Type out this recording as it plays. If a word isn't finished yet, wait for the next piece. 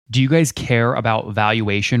Do you guys care about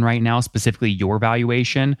valuation right now, specifically your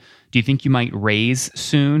valuation? Do you think you might raise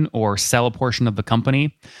soon or sell a portion of the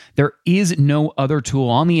company? There is no other tool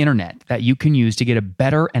on the internet that you can use to get a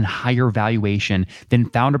better and higher valuation than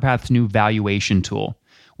FounderPath's new valuation tool.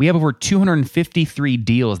 We have over 253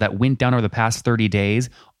 deals that went down over the past 30 days,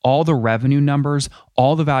 all the revenue numbers,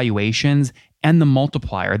 all the valuations, and the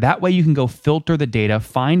multiplier. That way you can go filter the data,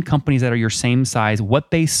 find companies that are your same size,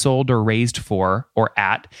 what they sold or raised for or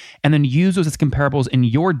at, and then use those as comparables in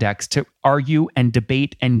your decks to argue and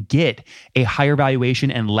debate and get a higher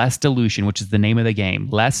valuation and less dilution, which is the name of the game,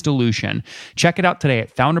 less dilution. Check it out today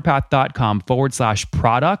at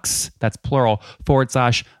founderpath.com/products, that's plural,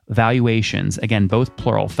 /valuations. Again, both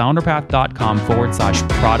plural,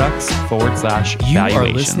 founderpath.com/products/valuations. You are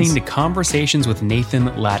listening to Conversations with Nathan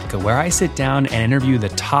Latka, where I sit down and interview the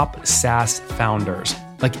top SaaS founders,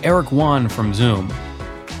 like Eric Yuan from Zoom.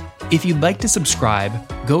 If you'd like to subscribe,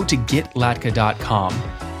 go to getlatka.com.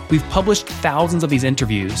 We've published thousands of these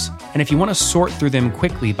interviews, and if you want to sort through them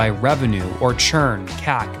quickly by revenue or churn,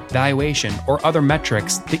 CAC, valuation, or other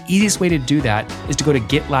metrics, the easiest way to do that is to go to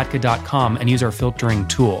getlatka.com and use our filtering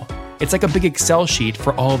tool. It's like a big Excel sheet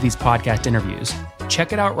for all of these podcast interviews.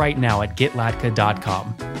 Check it out right now at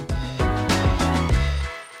getlatka.com.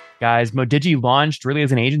 Guys, Modigi launched really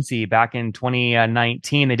as an agency back in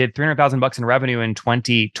 2019. They did $300,000 in revenue in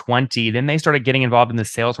 2020. Then they started getting involved in the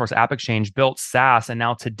Salesforce App Exchange, built SaaS, and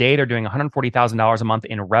now today they're doing $140,000 a month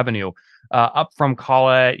in revenue, up from,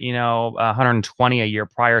 call it, 120 a year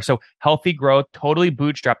prior. So healthy growth, totally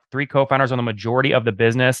bootstrapped. 3 co-founders on the majority of the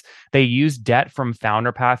business. They used debt from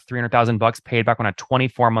FounderPath, $300,000 paid back on a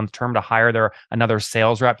 24-month term to hire another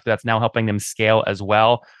sales rep that's now helping them scale as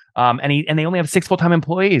well. And they only have 6 full-time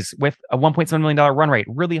employees with a $1.7 million run rate,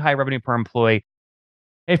 really high revenue per employee.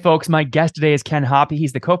 Hey folks, my guest today is Ken Hoppe.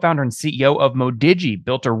 He's the co-founder and CEO of Modigi,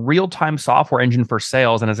 built a real-time software engine for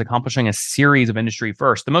sales and is accomplishing a series of industry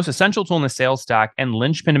firsts. The most essential tool in the sales stack and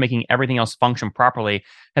linchpin to making everything else function properly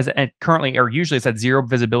has currently, or usually it's had zero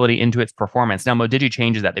visibility into its performance. Now Modigi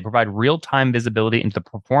changes that. They provide real-time visibility into the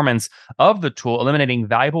performance of the tool, eliminating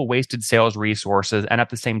valuable wasted sales resources and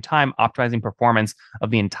at the same time optimizing performance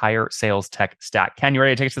of the entire sales tech stack. Ken, you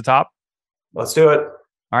ready to take us to the top? Let's do it.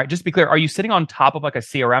 All right, just to be clear, are you sitting on top of like a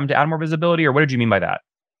CRM to add more visibility, or what did you mean by that?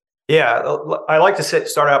 Yeah, I like to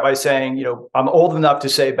start out by saying, I'm old enough to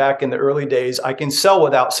say back in the early days, I can sell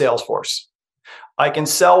without Salesforce. I can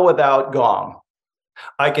sell without Gong.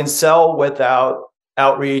 I can sell without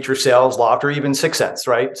Outreach or SalesLoft or even 6sense,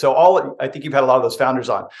 right? So I think you've had a lot of those founders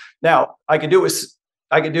on. Now, I can do it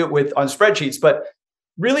on spreadsheets, but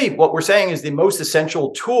really what we're saying is the most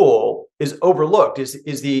essential tool is overlooked.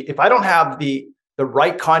 If I don't have the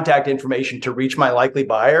right contact information to reach my likely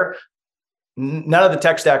buyer, none of the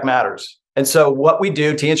tech stack matters. And so what we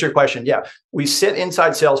do, to answer your question, we sit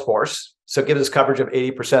inside Salesforce. So it gives us coverage of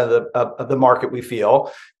 80% of the market, we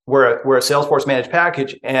feel. We're a Salesforce managed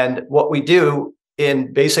package. And what we do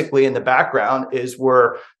in the background is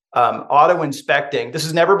we're auto inspecting. This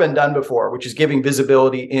has never been done before, which is giving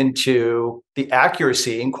visibility into the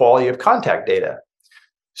accuracy and quality of contact data.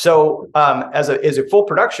 So as a full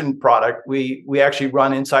production product, we actually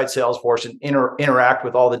run inside Salesforce and interact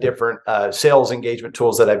with all the different sales engagement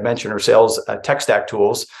tools that I've mentioned, or sales tech stack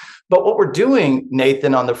tools. But what we're doing,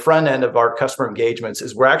 Nathan, on the front end of our customer engagements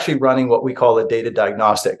is we're actually running what we call a data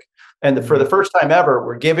diagnostic. And for the first time ever,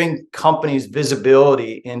 we're giving companies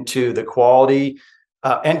visibility into the quality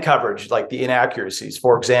and coverage, like the inaccuracies.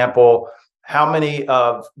 For example, how many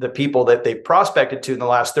of the people that they prospected to in the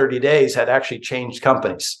last 30 days had actually changed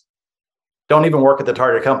companies, don't even work at the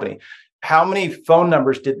target company? How many phone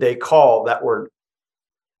numbers did they call that were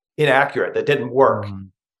inaccurate, that didn't work?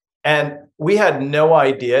 And we had no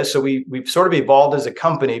idea. So we've sort of evolved as a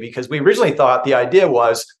company, because we originally thought the idea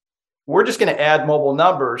was we're just going to add mobile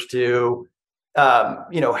numbers to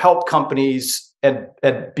help companies and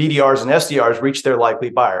BDRs and SDRs reach their likely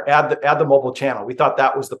buyer, add the mobile channel. We thought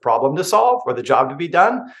that was the problem to solve, or the job to be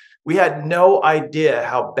done. We had no idea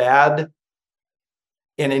how bad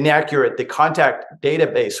and inaccurate the contact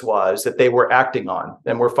database was that they were acting on.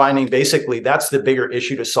 And we're finding basically that's the bigger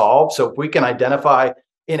issue to solve. So if we can identify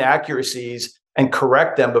inaccuracies and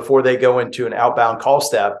correct them before they go into an outbound call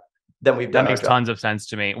step, then we've done our job. That makes tons of sense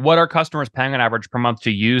to me. What are customers paying on average per month to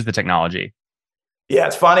use the technology? Yeah,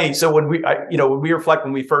 it's funny. So when we reflect,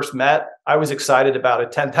 when we first met, I was excited about a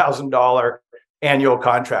 $10,000 annual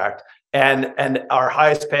contract, and our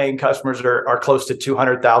highest paying customers are close to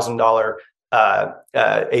 $200,000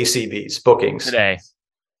 ACVs bookings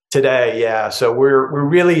today. Yeah, so we're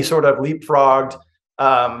really sort of leapfrogged.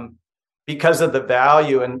 because of the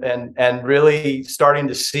value and really starting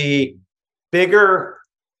to see bigger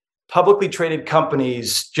publicly traded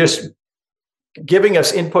companies just giving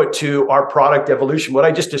us input to our product evolution. What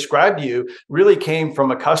I just described to you really came from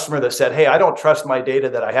a customer that said, "Hey, I don't trust my data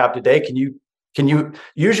that I have today. Can you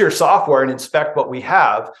use your software and inspect what we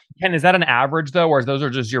have?" Ken, is that an average though, or those are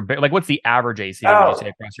just your like? What's the average ACV would you say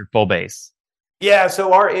across your full base? Yeah,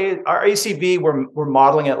 so our ACV we're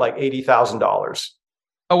modeling at like $80,000.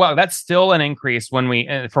 Oh wow, that's still an increase from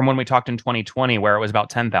when we talked in 2020, where it was about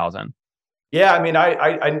 10,000. Yeah, I mean,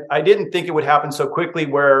 I didn't think it would happen so quickly.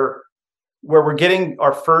 Where we're getting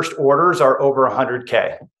our first orders are over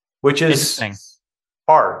 100K, which is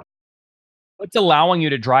hard. What's allowing you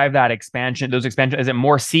to drive that expansion? Those expansion, is it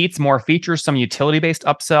more seats, more features, some utility-based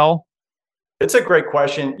upsell? It's a great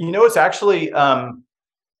question. It's actually,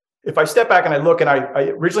 if I step back and I look, and I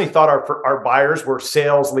originally thought our buyers were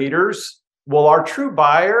sales leaders. Well, our true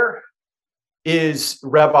buyer is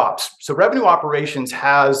RevOps. So revenue operations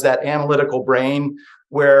has that analytical brain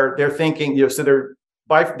where they're thinking, so they're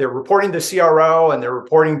reporting to the CRO and they're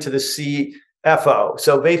reporting to the CFO.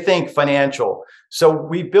 So they think financial. So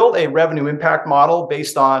we built a revenue impact model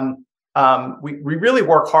based on, we really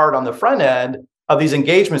work hard on the front end of these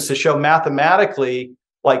engagements to show mathematically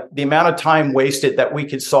like the amount of time wasted that we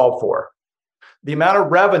could solve for, the amount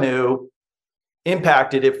of revenue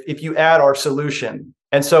impacted if you add our solution.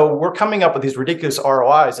 And so we're coming up with these ridiculous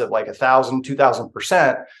ROIs of like 1,000,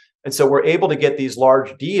 2,000%. And so we're able to get these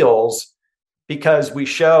large deals because we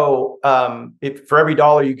show if for every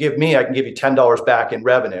dollar you give me, I can give you $10 back in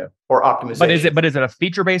revenue or optimization. But is it a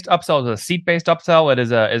feature-based upsell? Is it a seat-based upsell? It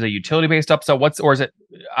is a utility-based upsell? Or is it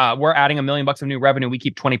we're adding $1 million of new revenue, we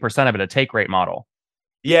keep 20% of it, a take rate model?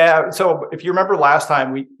 Yeah. So if you remember last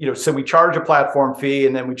time, we charge a platform fee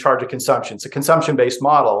and then we charge a consumption. It's a consumption-based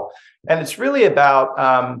model. And it's really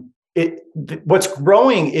about what's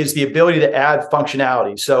growing is the ability to add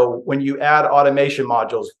functionality. So when you add automation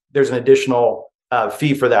modules, there's an additional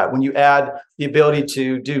fee for that. When you add the ability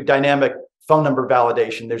to do dynamic phone number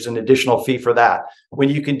validation, there's an additional fee for that. When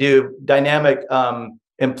you can do dynamic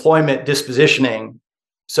employment dispositioning.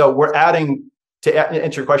 So we're adding, to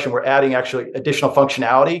answer your question, we're adding actually additional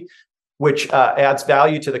functionality, which adds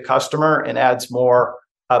value to the customer and adds more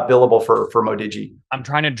billable for Modigi. I'm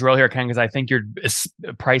trying to drill here, Ken, because I think you're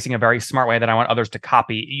pricing a very smart way that I want others to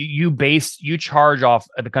copy. You charge off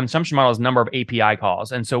the consumption model's number of API calls.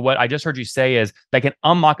 And so what I just heard you say is they can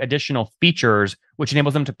unlock additional features, which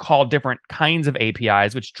enables them to call different kinds of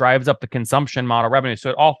APIs, which drives up the consumption model revenue.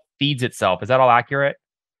 So it all feeds itself. Is that all accurate?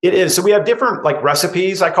 It is. So we have different like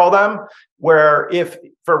recipes, I call them, where if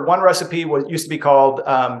for one recipe what used to be called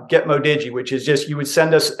Get Modigi, which is just you would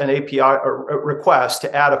send us an API or a request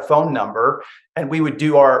to add a phone number, and we would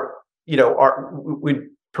do we'd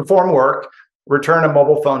perform work, return a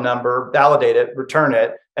mobile phone number, validate it, return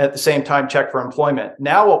it, and at the same time check for employment.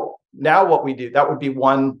 Now what we do, that would be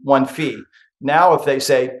one fee. Now if they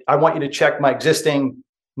say, I want you to check my existing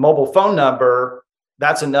mobile phone number,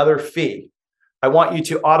 that's another fee. I want you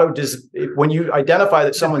to when you identify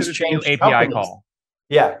that someone's changed API call.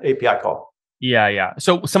 Yeah, API call. Yeah.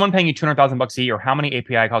 So someone paying you $200,000 a year, how many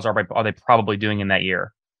API calls are they probably doing in that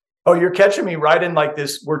year? Oh, you're catching me right in like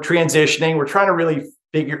this. We're transitioning. We're trying to really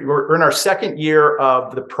we're in our second year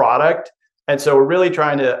of the product. And so we're really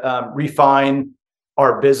trying to refine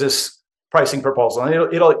our business pricing proposal, and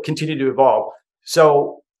it'll continue to evolve.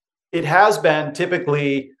 So it has been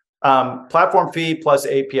typically platform fee plus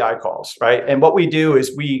API calls, right? And what we do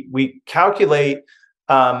is we calculate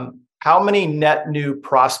how many net new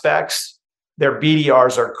prospects their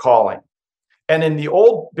BDRs are calling. And in the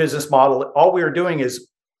old business model, all we were doing is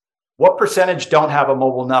what percentage don't have a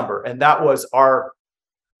mobile number? And that was our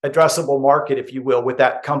addressable market, if you will, with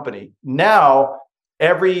that company. Now,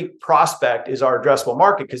 every prospect is our addressable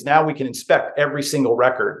market because now we can inspect every single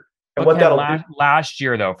record. And what that'll do last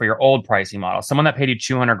year, though, for your old pricing model, someone that paid you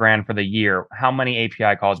 $200,000 for the year, how many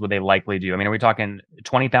API calls would they likely do? I mean, are we talking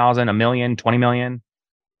 20,000, a million, 20 million?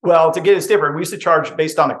 Well, to get it's different. We used to charge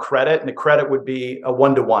based on a credit, and the credit would be a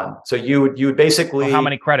 1-to-1. So you would basically. Well, how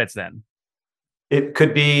many credits then? It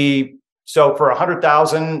could be so for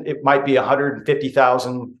 100,000, it might be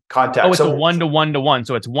 150,000 contacts. Oh, it's a 1-to-1.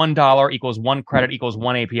 So it's $1 equals 1 credit equals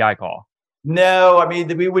 1 API call. No, I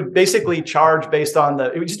mean, we would basically charge based on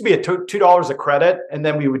it used to be a $2 a credit, and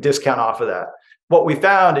then we would discount off of that. What we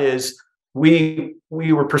found is we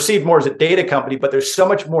were perceived more as a data company, but there's so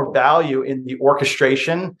much more value in the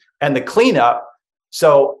orchestration and the cleanup.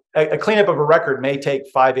 So a cleanup of a record may take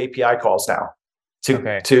 5 API calls now to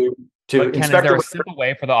Ken, is there a simple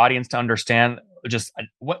way for the audience to understand just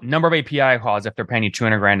what number of API calls if they're paying you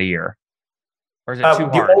 $200,000 a year? or is it too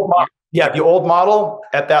hard? The old model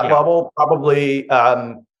at that Yeah. level, probably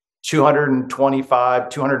 225,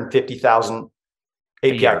 250,000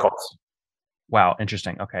 API calls. Wow,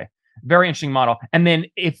 interesting. Okay, very interesting model. And then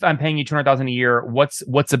if I'm paying you 200,000 a year, what's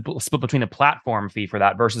a split between the platform fee for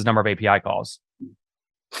that versus number of API calls?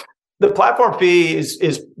 The platform fee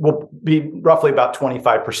will be roughly about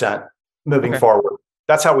 25% moving forward.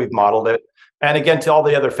 That's how we've modeled it. And again, to all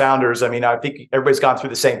the other founders, I mean, I think everybody's gone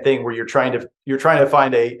through the same thing where you're trying to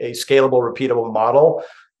find a scalable, repeatable model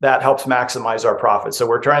that helps maximize our profit. So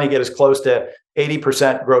we're trying to get as close to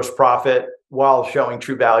 80% gross profit while showing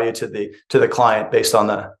true value to the client based on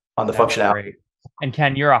the functionality. Great. And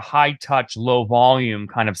Ken, you're a high touch, low volume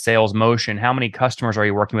kind of sales motion. How many customers are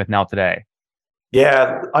you working with now today?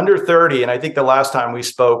 Yeah, under 30. And I think the last time we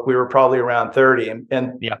spoke, we were probably around 30.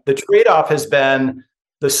 And the trade-off has been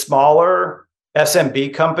the smaller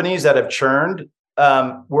SMB companies that have churned,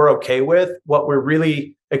 we're okay with. What we're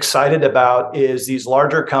really excited about is these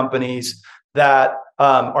larger companies that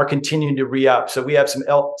are continuing to re-up. So we have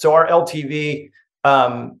so our LTV,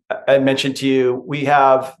 I mentioned to you, we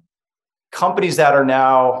have companies that are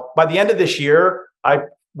now, by the end of this year,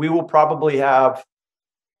 we will probably have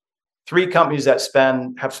 3 companies that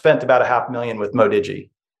have spent about $500,000 with Modigi.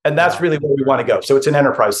 And that's really where we want to go. So it's an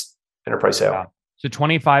enterprise sale. Yeah. So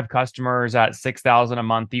 25 customers at $6,000 a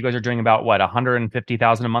month. You guys are doing about what,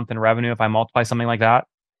 150,000 a month in revenue if I multiply something like that?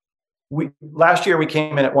 Last year we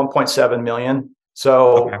came in at 1.7 million.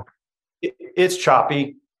 So it's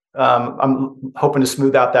choppy. I'm hoping to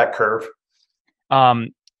smooth out that curve.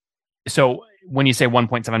 So when you say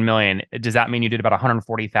 1.7 million, does that mean you did about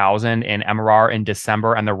 140,000 in MRR in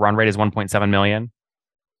December and the run rate is 1.7 million?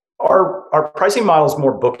 Our pricing model is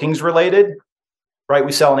more bookings related, right?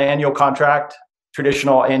 We sell an annual contract,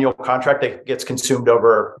 traditional annual contract that gets consumed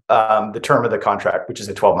over the term of the contract, which is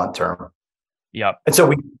a 12-month term. Yep. And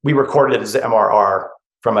so we recorded it as MRR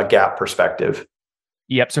from a GAAP perspective.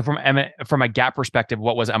 Yep. So from a GAAP perspective,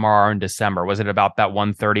 what was MRR in December? Was it about that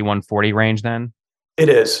 130, 140 range then? It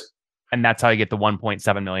is. And that's how you get the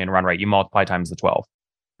 1.7 million run rate. You multiply times the 12.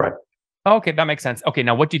 Right. Okay, that makes sense. Okay,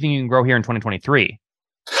 now what do you think you can grow here in 2023?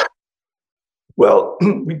 Well,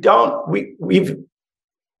 we've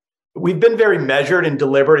been very measured and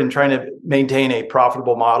deliberate in trying to maintain a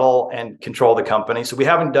profitable model and control the company. So we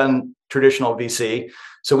haven't done traditional VC.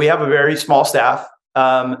 So we have a very small staff,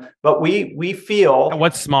 but we feel.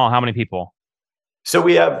 What's small? How many people? So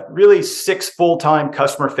we have really 6 full-time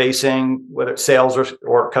customer facing, whether it's sales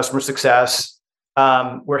or customer success.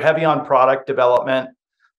 We're heavy on product development.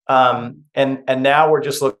 And now we're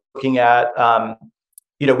just looking at,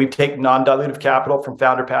 we've taken non-dilutive capital from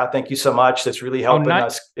FounderPath. Thank you so much. That's really helping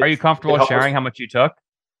us. Are you comfortable sharing how much you took?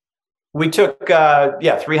 We took,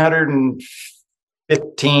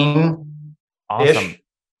 315. Awesome.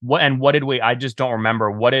 What did we, I just don't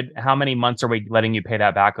remember. How many months are we letting you pay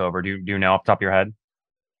that back over? Do you know off the top of your head?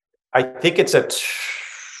 I think it's a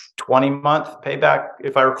 20-month payback,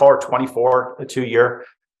 if I recall, or 24, a 2-year.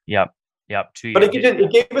 Yep. 2 years. But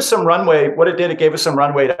it gave us some runway. What it did, it gave us some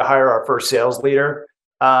runway to hire our first sales leader.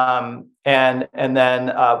 And then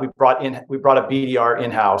we brought a BDR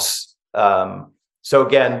in-house. So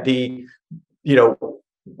again, we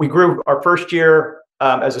grew our first year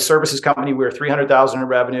as a services company. We were 300,000 in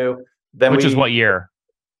revenue. Which is what year?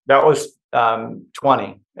 That was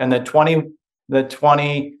 20. And then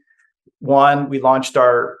 21,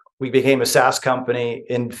 we became a SaaS company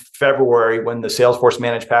in February when the Salesforce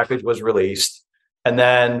Managed package was released. And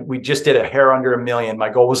then we just did a hair under $1 million. My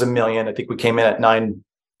goal was $1 million. I think we came in at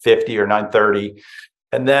 950 or 930.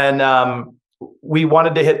 And then we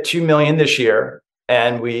wanted to hit 2 million this year.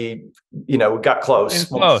 And we got close.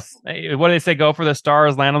 Close. What do they say? Go for the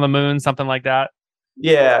stars, land on the moon, something like that.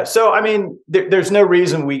 Yeah. So, I mean, there's no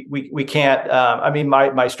reason we can't.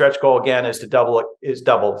 My stretch goal again is to double.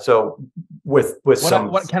 So with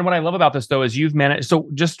Ken, what I love about this though is you've managed. So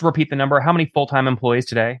just to repeat the number, how many full-time employees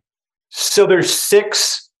today? So there's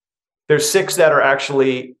 6. There's 6 that are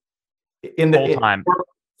actually in the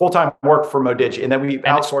full-time work for Modigi, and then we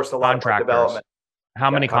outsourced a lot of development. How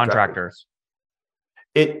many contractors?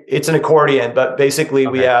 It's an accordion, but basically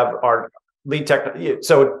we have our lead tech.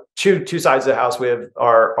 So two sides of the house. We have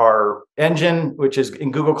our engine, which is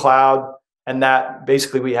in Google Cloud, and that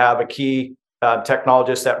basically we have a key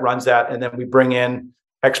technologist that runs that, and then we bring in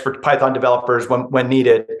expert Python developers when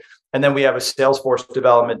needed, and then we have a Salesforce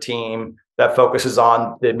development team that focuses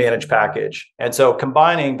on the managed package. And so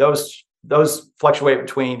combining those fluctuate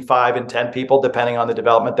between 5 and 10 people, depending on the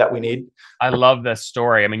development that we need. I love this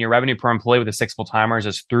story. I mean, your revenue per employee with the 6 full-timers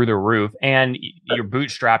is through the roof, and you're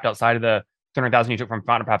bootstrapped outside of the 200,000 you took from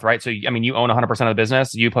FounderPath, right? So, I mean, you own 100% of the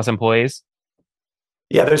business, you plus employees.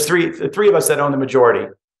 Yeah, there's three of us that own the majority.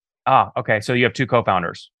 Okay. So you have two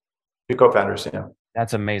co-founders. Two co-founders, yeah.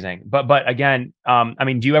 That's amazing. But again, I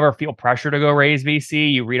mean, do you ever feel pressure to go raise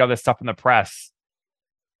VC? You read all this stuff in the press.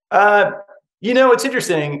 It's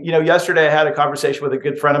interesting. Yesterday I had a conversation with a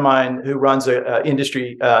good friend of mine who runs a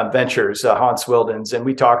industry ventures, Hans Wildens, and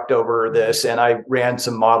we talked over this. And I ran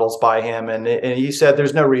some models by him, and he said,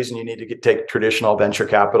 "There's no reason you need to take traditional venture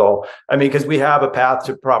capital. I mean, because we have a path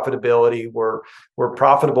to profitability. We're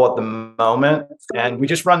profitable at the moment, and we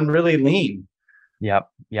just run really lean." Yep.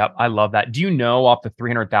 I love that. Do you know off the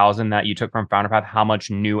 300,000 that you took from FounderPath, how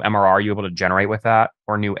much new MRR are you able to generate with that,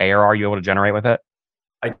 or new ARR are you able to generate with it?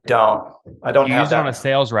 I don't you have use that. It on a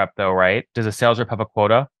sales rep though, right? Does a sales rep have a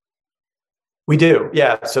quota? We do.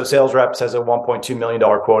 Yeah. So sales reps has a $1.2 million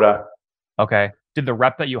quota. Okay. Did the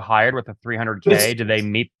rep that you hired with the 300K, did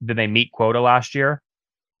they meet quota last year?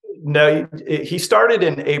 No, he started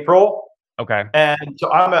in April. Okay. And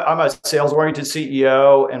so I'm a sales oriented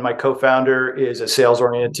CEO, and my co-founder is a sales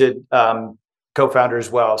oriented co-founder as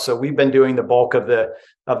well. So we've been doing the bulk of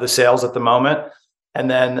the sales at the moment, and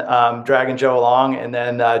then dragging Joe along. And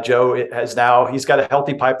then Joe he's got a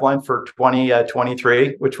healthy pipeline for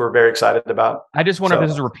 2023, which we're very excited about. I just wonder if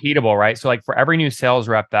this is repeatable, right? So like for every new sales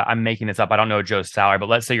rep that I'm making this up, I don't know Joe's salary, but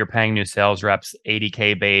let's say you're paying new sales reps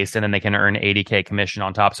 80K base, and then they can earn 80K commission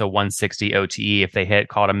on top. So 160 OTE if they hit,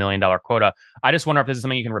 call it $1 million quota. I just wonder if this is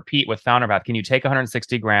something you can repeat with FounderPath. Can you take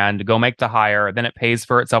 160 grand, go make the hire, then it pays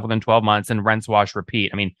for itself within 12 months and rinse, wash,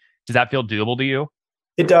 repeat? I mean, does that feel doable to you?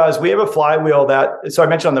 It does. We have a flywheel so I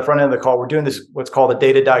mentioned on the front end of the call, we're doing this, what's called a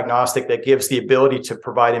data diagnostic that gives the ability to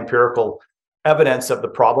provide empirical evidence of the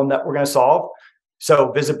problem that we're going to solve.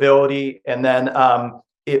 So visibility, and then,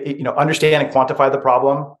 understand and quantify the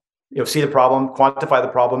problem, see the problem, quantify the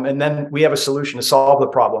problem. And then we have a solution to solve the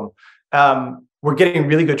problem. We're getting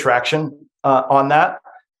really good traction on that.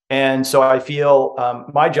 And so I feel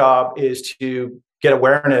my job is to get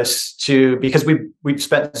awareness because we've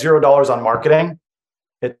spent $0 on marketing.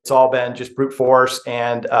 It's all been just brute force,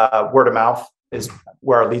 and word of mouth is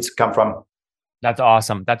where our leads come from. That's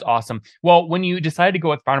awesome. Well, when you decided to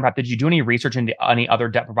go with FounderPath, did you do any research into any other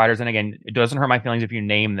debt providers? And again, it doesn't hurt my feelings if you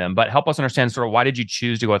name them, but help us understand sort of why did you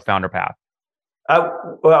choose to go with FounderPath?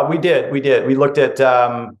 Well, we did. We looked at,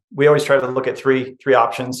 we always try to look at three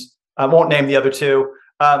options. I won't name the other two.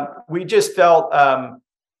 We just felt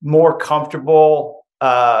more comfortable.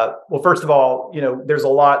 Well, first of all, there's a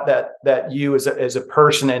lot that you as a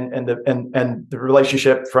person and the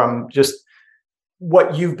relationship from just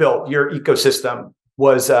what you've built, your ecosystem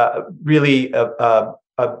was really a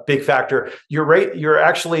big factor. Your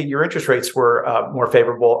interest rates were more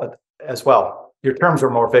favorable as well. Your terms were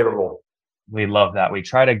more favorable. We love that. We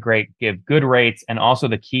try to give good rates. And also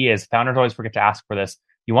the key is founders always forget to ask for this.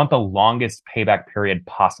 You want the longest payback period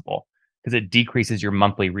possible because it decreases your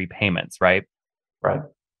monthly repayments, right? Right.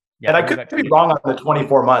 Yeah, and I could be wrong on the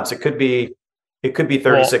 24 months. It could be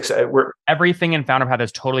 36. Everything in FounderPath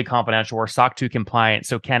is totally confidential. We're SOC 2 compliant.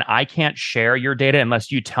 So I can't share your data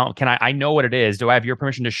unless you tell. I know what it is. Do I have your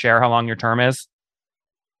permission to share how long your term is?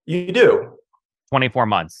 You do. 24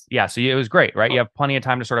 months. Yeah. So it was great, right? You have plenty of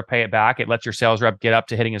time to sort of pay it back. It lets your sales rep get up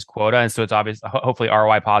to hitting his quota. And so it's obvious, hopefully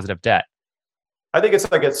ROI positive debt. I think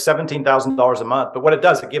it's like $17,000 a month, but what it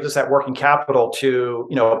does, it gives us that working capital to,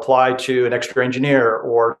 apply to an extra engineer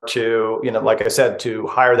or to, like I said, to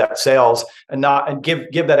hire that sales and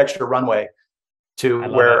give that extra runway to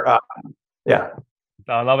where, yeah.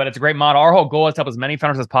 I love it. It's a great model. Our whole goal is to help as many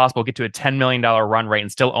founders as possible get to a $10 million run rate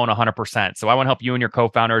and still own 100%. So I want to help you and your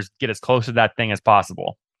co-founders get as close to that thing as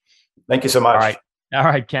possible. Thank you so much. All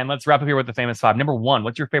right, Ken, let's wrap up here with the famous five. Number one,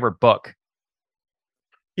 what's your favorite book?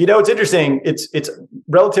 It's interesting. It's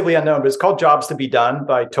relatively unknown, but it's called Jobs to Be Done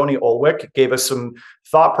by Tony Olwick. It gave us some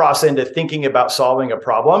thought process into thinking about solving a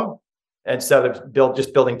problem instead of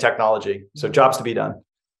just building technology. So Jobs to Be Done.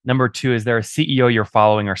 Number two, is there a CEO you're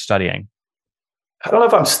following or studying? I don't know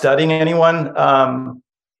if I'm studying anyone.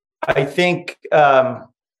 I think,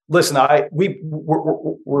 listen,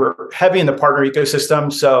 we're heavy in the partner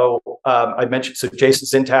ecosystem. So I mentioned,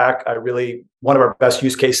 Jason Zintac, one of our best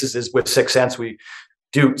use cases is with 6sense. We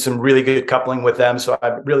do some really good coupling with them. So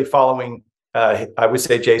I'm really following, I would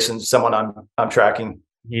say Jason's someone I'm tracking.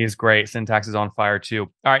 He's great. Syntax is on fire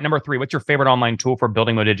too. All right. Number three, what's your favorite online tool for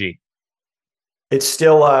building Mudigi? It's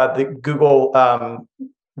still the Google,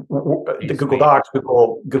 the Google Docs,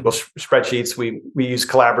 Google spreadsheets. We use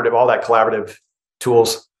all that collaborative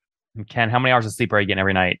tools. And Ken, how many hours of sleep are you getting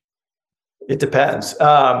every night? It depends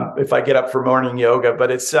if I get up for morning yoga,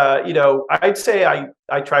 but it's I'd say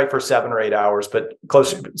I try for 7 or 8 hours, but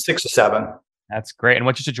close to 6 to 7. That's great. And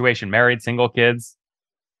what's your situation? Married, single, kids?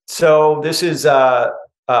 So this is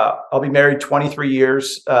I'll be married 23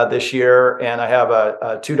 years this year, and I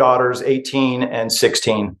have two daughters, 18 and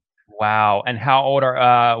 16. Wow. And how old are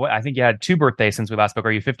I think you had two birthdays since we last spoke.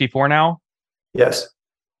 Are you 54 now? Yes.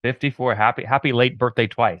 54. Happy late birthday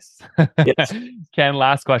twice. Yes. Ken,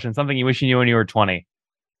 last question. Something you wish you knew when you were 20.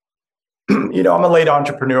 I'm a late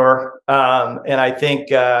entrepreneur, and I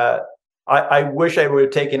think I wish I would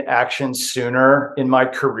have taken action sooner in my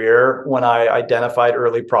career when I identified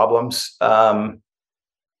early problems, and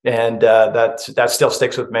that still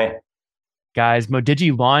sticks with me. Guys,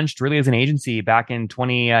 Modigi launched really as an agency back in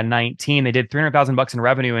 2019. They did $300,000 in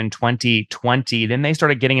revenue in 2020. Then they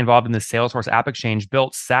started getting involved in the Salesforce App Exchange,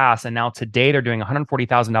 built SaaS, and now today they're doing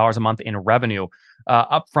 $140,000 a month in revenue,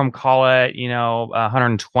 up from call it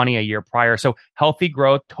 120 a year prior. So healthy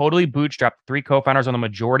growth, totally bootstrapped. 3 co-founders on the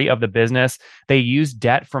majority of the business. They used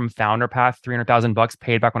debt from FounderPath, $300,000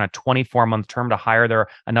 paid back on a 24-month term to hire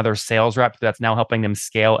another sales rep that's now helping them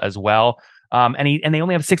scale as well. And they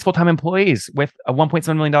only have 6 full-time employees with a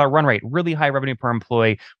 $1.7 million run rate, really high revenue per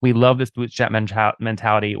employee. We love this bootstrap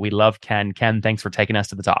mentality. We love Ken. Ken, thanks for taking us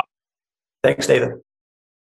to the top. Thanks, David.